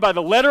 rightfully by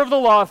the letter of the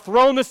law,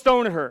 thrown the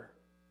stone at her.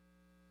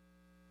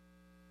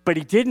 But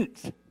he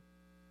didn't.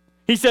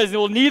 He says,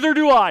 well, neither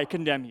do I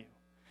condemn you.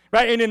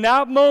 Right? And in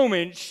that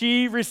moment,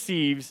 she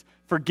receives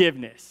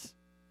forgiveness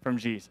from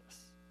Jesus.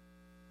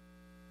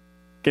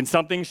 Again,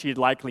 something she had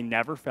likely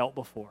never felt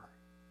before.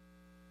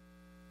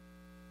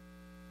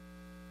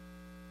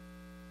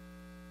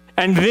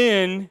 And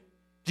then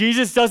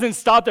Jesus doesn't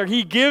stop there.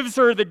 He gives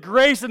her the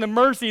grace and the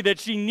mercy that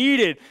she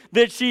needed,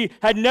 that she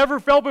had never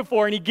felt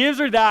before, and he gives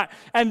her that.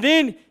 And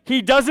then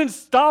he doesn't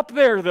stop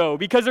there, though,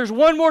 because there's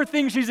one more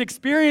thing she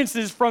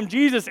experiences from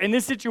Jesus in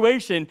this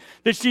situation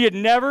that she had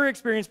never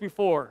experienced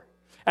before,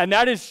 and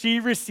that is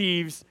she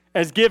receives,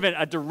 as given,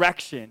 a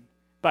direction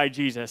by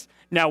Jesus.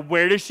 Now,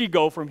 where does she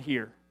go from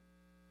here?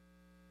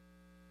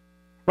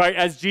 Right,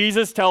 as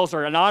Jesus tells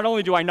her, not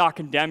only do I not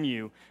condemn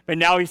you, but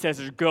now he says,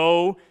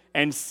 go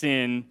and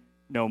sin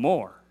no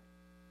more.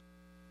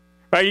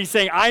 Right? He's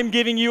saying, I'm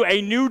giving you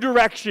a new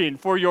direction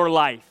for your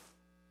life.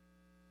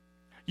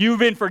 You've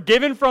been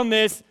forgiven from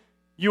this.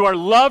 You are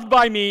loved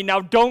by me.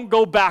 Now don't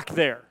go back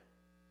there.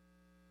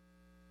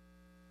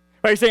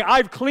 Right? He's saying,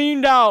 I've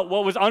cleaned out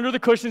what was under the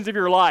cushions of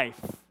your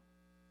life.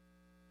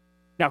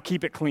 Now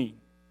keep it clean.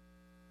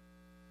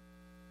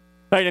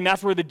 Right? And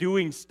that's where the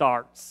doing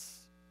starts.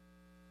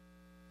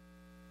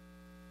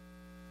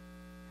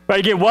 Right?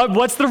 Again,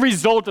 what's the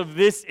result of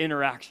this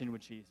interaction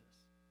with Jesus?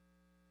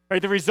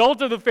 Right, the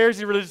result of the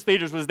Pharisee religious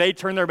leaders was they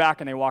turned their back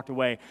and they walked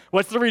away.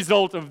 What's the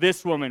result of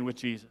this woman with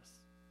Jesus?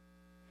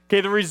 Okay,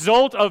 the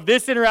result of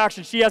this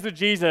interaction she has with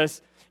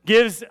Jesus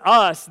gives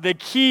us the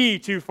key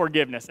to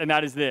forgiveness, and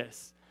that is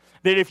this: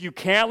 that if you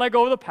can't let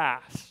go of the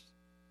past,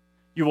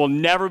 you will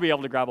never be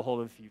able to grab a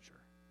hold of the future.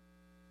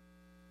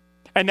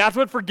 And that's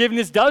what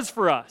forgiveness does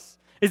for us,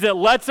 is it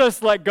lets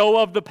us let go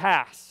of the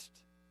past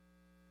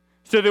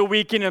so that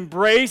we can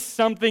embrace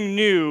something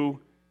new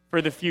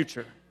for the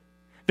future.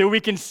 That we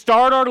can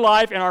start our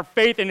life and our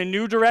faith in a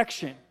new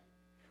direction.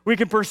 We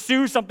can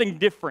pursue something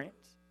different.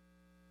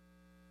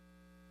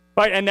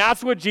 Right? And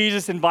that's what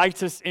Jesus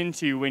invites us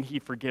into when he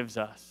forgives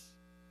us.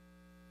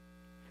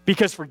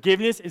 Because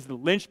forgiveness is the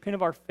linchpin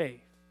of our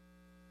faith.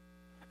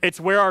 It's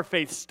where our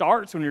faith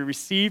starts when we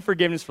receive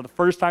forgiveness for the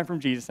first time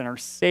from Jesus and are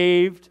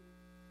saved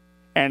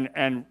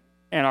and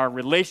our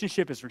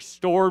relationship is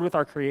restored with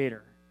our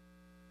Creator.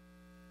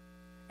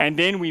 And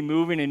then we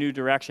move in a new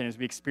direction as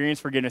we experience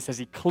forgiveness, as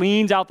he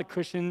cleans out the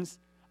cushions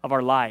of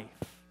our life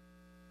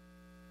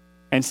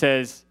and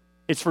says,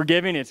 it's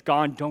forgiven, it's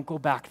gone, don't go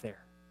back there.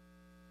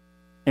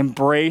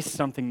 Embrace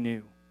something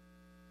new.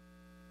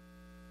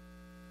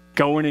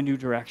 Go in a new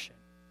direction.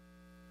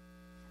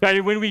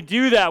 Right? When we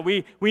do that,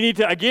 we need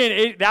to,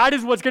 again, that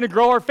is what's going to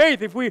grow our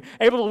faith. If we're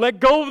able to let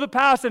go of the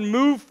past and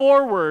move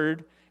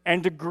forward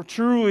and to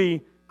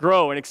truly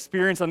grow and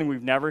experience something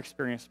we've never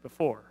experienced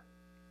before.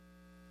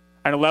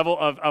 And a level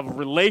of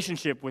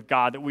relationship with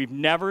God that we've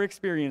never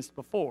experienced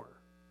before.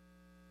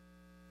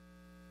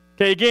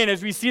 Okay, again,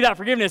 as we see that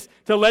forgiveness,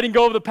 to letting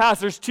go of the past,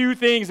 there's two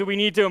things that we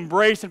need to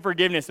embrace in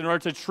forgiveness in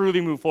order to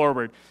truly move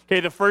forward. Okay,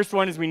 the first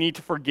one is we need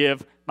to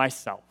forgive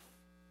myself.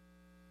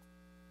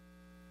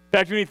 In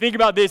fact, when you think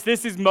about this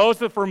is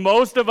for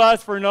most of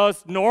us, for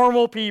most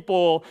normal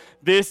people,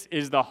 this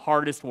is the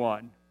hardest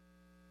one.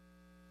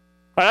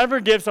 I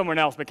forgive someone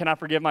else, but can I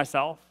forgive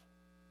myself?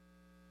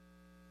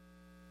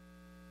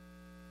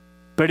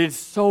 But it's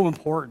so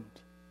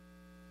important.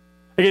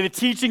 Again, the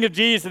teaching of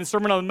Jesus in the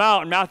Sermon on the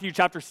Mount in Matthew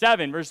chapter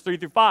 7, verse 3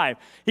 through 5.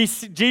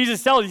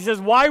 Jesus tells us, he says,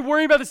 why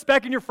worry about the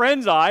speck in your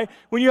friend's eye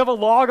when you have a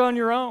log on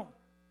your own?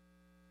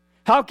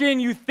 How can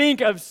you think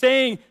of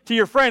saying to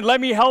your friend,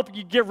 let me help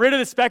you get rid of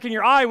the speck in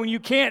your eye when you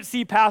can't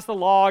see past the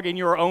log in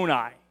your own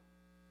eye?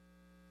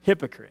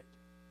 Hypocrite.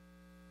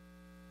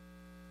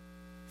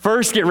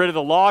 First, get rid of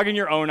the log in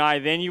your own eye,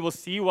 then you will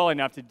see well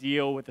enough to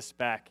deal with the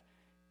speck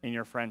in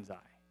your friend's eye.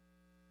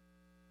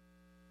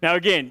 Now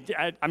again,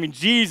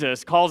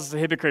 Jesus calls us a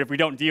hypocrite if we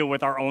don't deal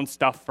with our own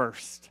stuff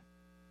first.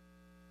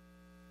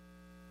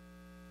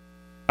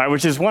 Right,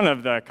 which is one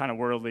of the kind of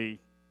worldly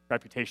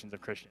reputations of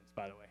Christians,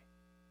 by the way.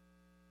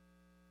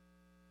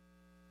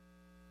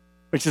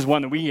 Which is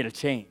one that we need to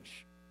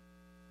change.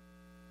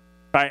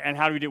 Right, and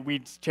how do we do? We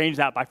change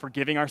that by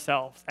forgiving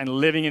ourselves and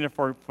living in it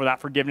for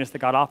that forgiveness that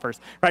God offers.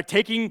 Right,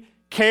 taking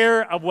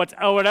care of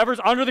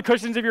whatever's under the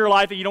cushions of your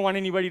life that you don't want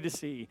anybody to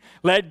see.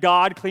 Let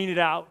God clean it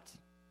out.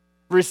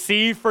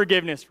 Receive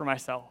forgiveness for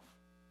myself.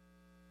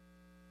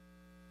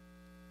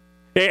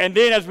 Okay, and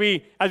then as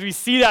we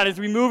see that, as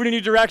we move in a new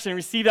direction and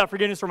receive that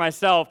forgiveness for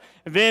myself,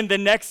 then the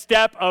next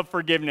step of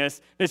forgiveness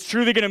that's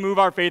truly going to move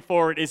our faith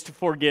forward is to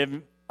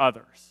forgive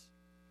others.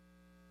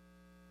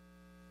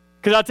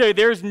 Because I'll tell you,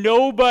 there's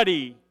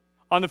nobody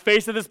on the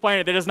face of this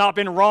planet that has not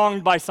been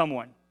wronged by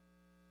someone.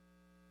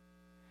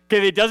 Okay,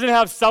 that doesn't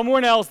have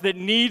someone else that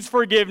needs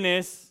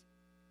forgiveness,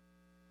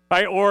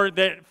 right, or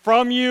that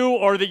from you,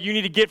 or that you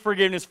need to get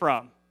forgiveness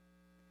from.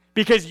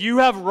 because you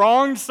have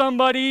wronged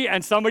somebody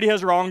and somebody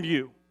has wronged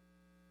you.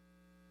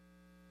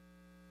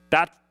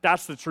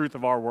 That's the truth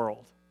of our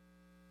world.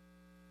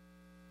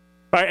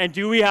 Right? And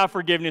do we have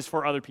forgiveness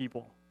for other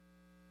people?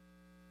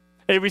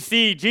 And we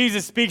see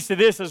Jesus speaks to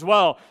this as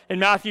well in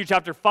Matthew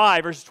chapter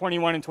 5, verses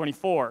 21 and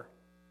 24.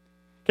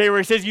 Okay, where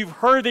he says, you've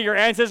heard that your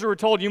ancestors were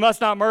told you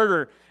must not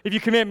murder. If you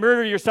commit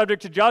murder, you're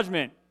subject to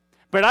judgment.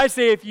 But I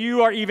say if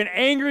you are even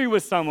angry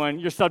with someone,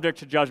 you're subject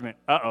to judgment.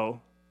 Uh-oh.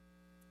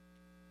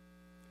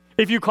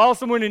 If you call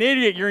someone an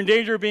idiot, you're in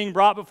danger of being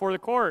brought before the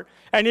court.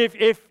 And if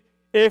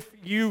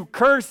you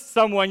curse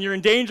someone, you're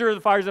in danger of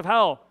the fires of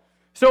hell.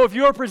 So if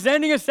you are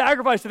presenting a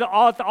sacrifice at the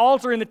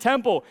altar in the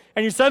temple,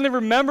 and you suddenly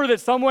remember that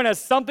someone has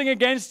something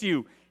against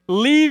you,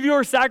 leave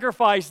your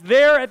sacrifice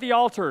there at the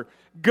altar.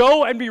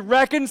 Go and be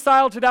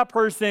reconciled to that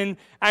person,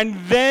 and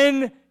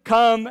then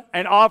come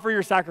and offer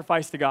your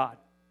sacrifice to God.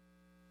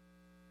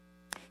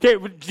 Okay,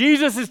 what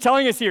Jesus is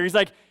telling us here, he's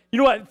like, you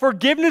know what?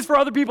 Forgiveness for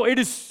other people, it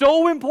is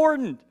so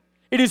important.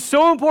 It is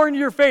so important to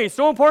your faith,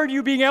 so important to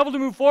you being able to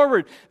move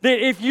forward, that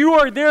if you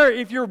are there,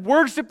 if you're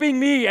worshiping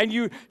me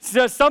and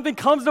something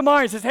comes to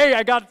mind, says,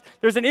 hey,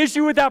 there's an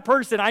issue with that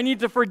person, I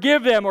need to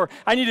forgive them, or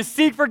I need to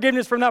seek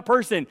forgiveness from that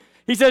person.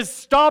 He says,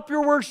 stop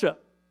your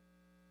worship.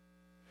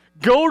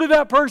 Go to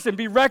that person,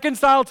 be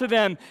reconciled to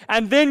them,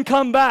 and then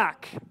come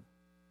back.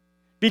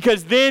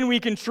 Because then we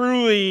can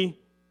truly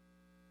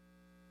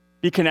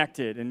be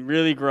connected and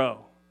really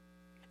grow.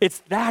 It's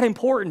that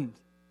important.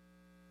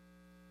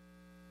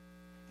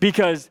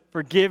 Because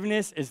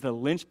forgiveness is the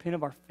linchpin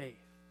of our faith.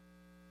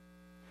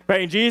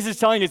 Right? And Jesus is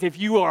telling us if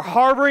you are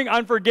harboring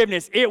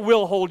unforgiveness, it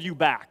will hold you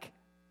back.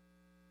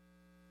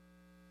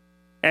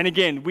 And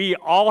again, we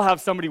all have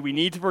somebody we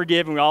need to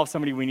forgive, and we all have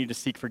somebody we need to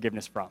seek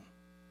forgiveness from.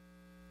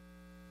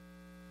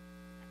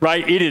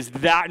 Right? It is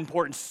that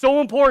important.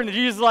 So important that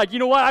Jesus is like, you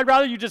know what? I'd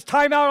rather you just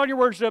time out on your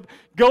worship,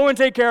 go and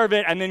take care of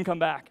it, and then come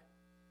back.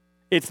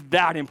 It's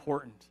that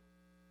important.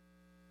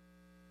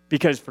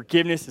 Because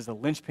forgiveness is the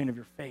linchpin of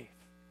your faith.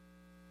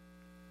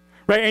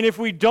 Right? And if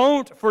we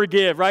don't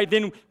forgive, right,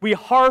 then we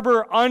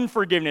harbor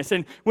unforgiveness.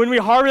 And when we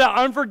harbor that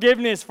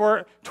unforgiveness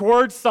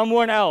towards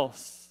someone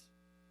else,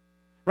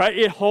 right,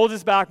 it holds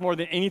us back more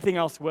than anything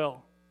else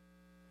will.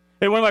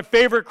 And one of my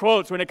favorite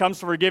quotes when it comes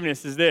to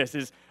forgiveness is this,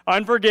 is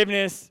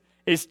unforgiveness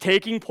is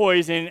taking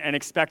poison and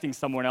expecting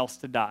someone else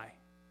to die.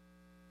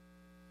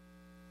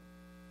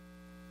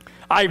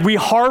 We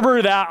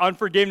harbor that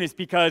unforgiveness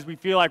because we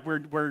feel like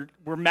we're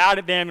mad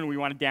at them and we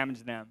want to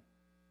damage them.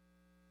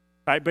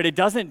 Right? But it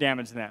doesn't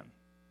damage them.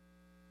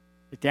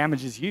 It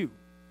damages you.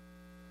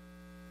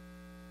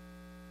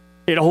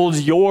 It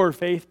holds your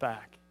faith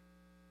back.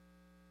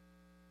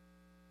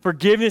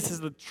 Forgiveness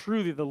is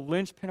truly the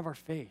linchpin of our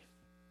faith.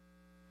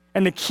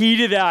 And the key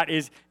to that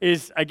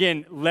is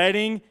again,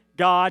 letting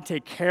God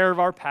take care of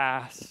our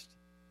past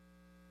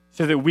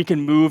so that we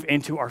can move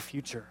into our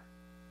future.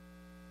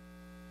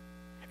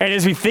 And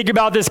as we think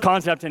about this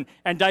concept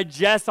and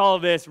digest all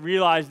of this,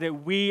 realize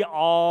that we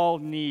all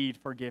need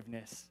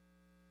forgiveness.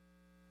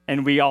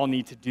 And we all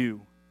need to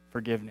do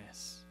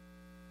forgiveness.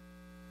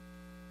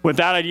 With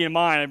that idea in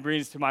mind, it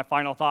brings to my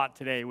final thought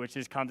today, which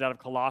comes out of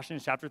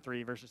Colossians chapter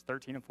 3, verses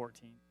 13 and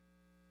 14,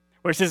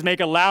 where it says,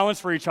 make allowance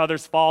for each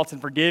other's faults and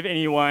forgive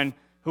anyone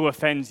who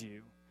offends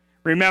you.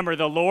 Remember,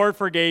 the Lord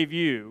forgave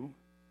you,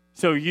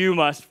 so you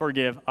must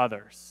forgive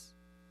others.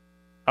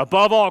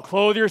 Above all,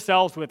 clothe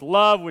yourselves with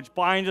love, which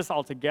binds us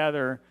all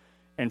together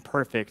in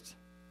perfect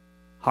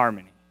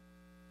harmony.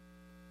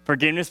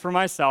 Forgiveness for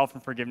myself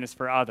and forgiveness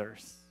for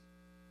others.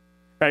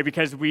 Right?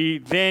 Because we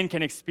then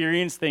can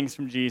experience things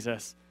from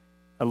Jesus,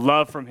 a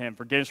love from him,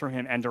 forgiveness from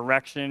him, and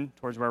direction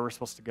towards where we're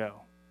supposed to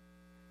go.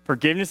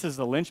 Forgiveness is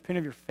the linchpin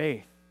of your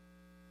faith.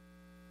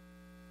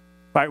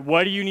 Right?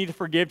 What do you need to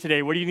forgive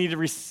today? What do you need to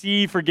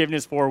receive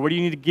forgiveness for? What do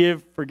you need to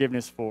give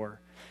forgiveness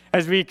for?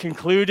 As we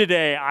conclude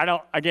today, I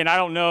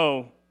don't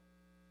know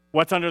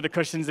what's under the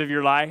cushions of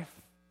your life,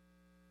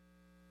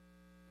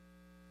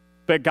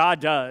 but God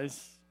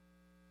does.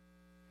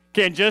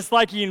 Okay, and just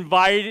like he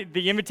invited,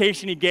 the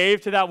invitation he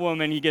gave to that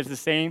woman, he gives the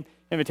same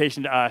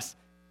invitation to us,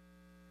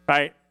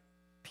 right?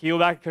 Peel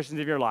back the cushions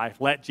of your life,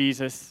 let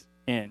Jesus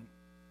in,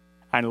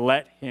 and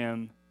let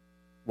him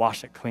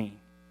wash it clean.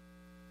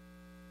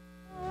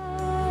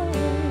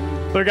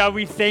 Lord God,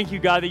 we thank you,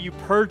 God, that you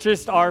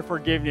purchased our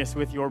forgiveness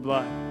with your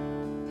blood.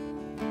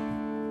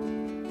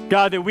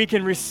 God, that we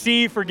can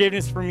receive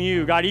forgiveness from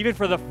you, God, even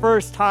for the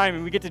first time,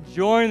 and we get to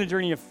join the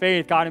journey of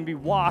faith, God, and be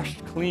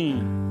washed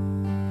clean.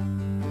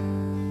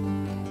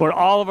 Lord,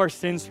 all of our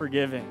sins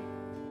forgiven.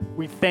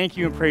 We thank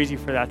you and praise you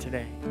for that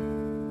today.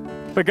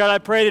 But God, I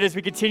pray that as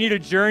we continue to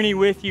journey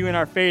with you in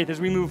our faith, as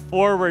we move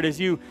forward, as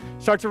you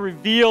start to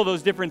reveal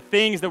those different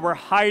things that we're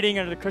hiding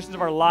under the cushions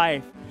of our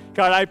life,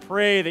 God, I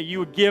pray that you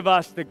would give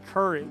us the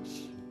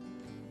courage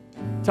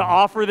to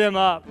offer them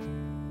up,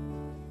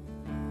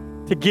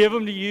 to give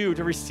them to you,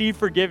 to receive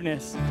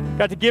forgiveness.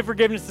 God, to give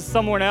forgiveness to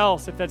someone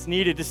else if that's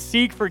needed, to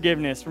seek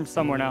forgiveness from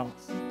someone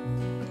else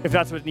if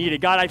that's what's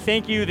needed. God, I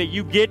thank you that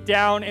you get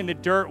down in the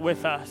dirt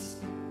with us.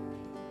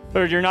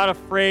 Lord, you're not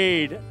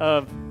afraid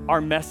of our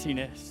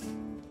messiness.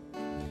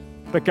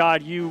 But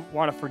God, you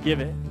want to forgive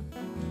it.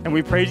 And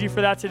we praise you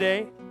for that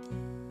today.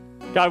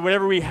 God,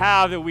 whatever we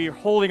have that we're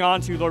holding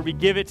on to, Lord, we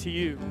give it to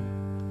you.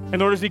 And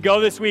Lord, as we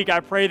go this week, I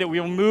pray that we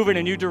will move in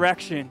a new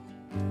direction.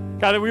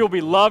 God, that we will be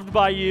loved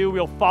by you.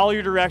 We'll follow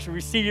your direction,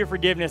 receive your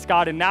forgiveness,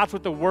 God. And that's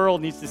what the world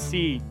needs to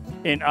see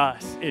in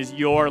us, is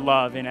your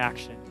love in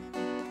action.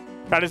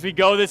 God, as we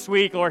go this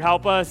week, Lord,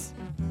 help us,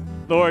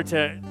 Lord,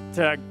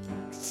 to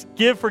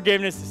give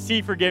forgiveness, to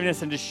see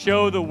forgiveness, and to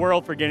show the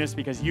world forgiveness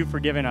because you've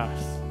forgiven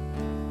us.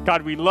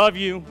 God, we love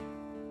you.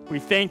 We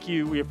thank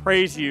you. We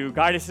praise you.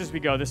 Guide us as we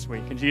go this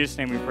week. In Jesus'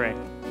 name we pray.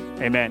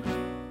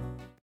 Amen.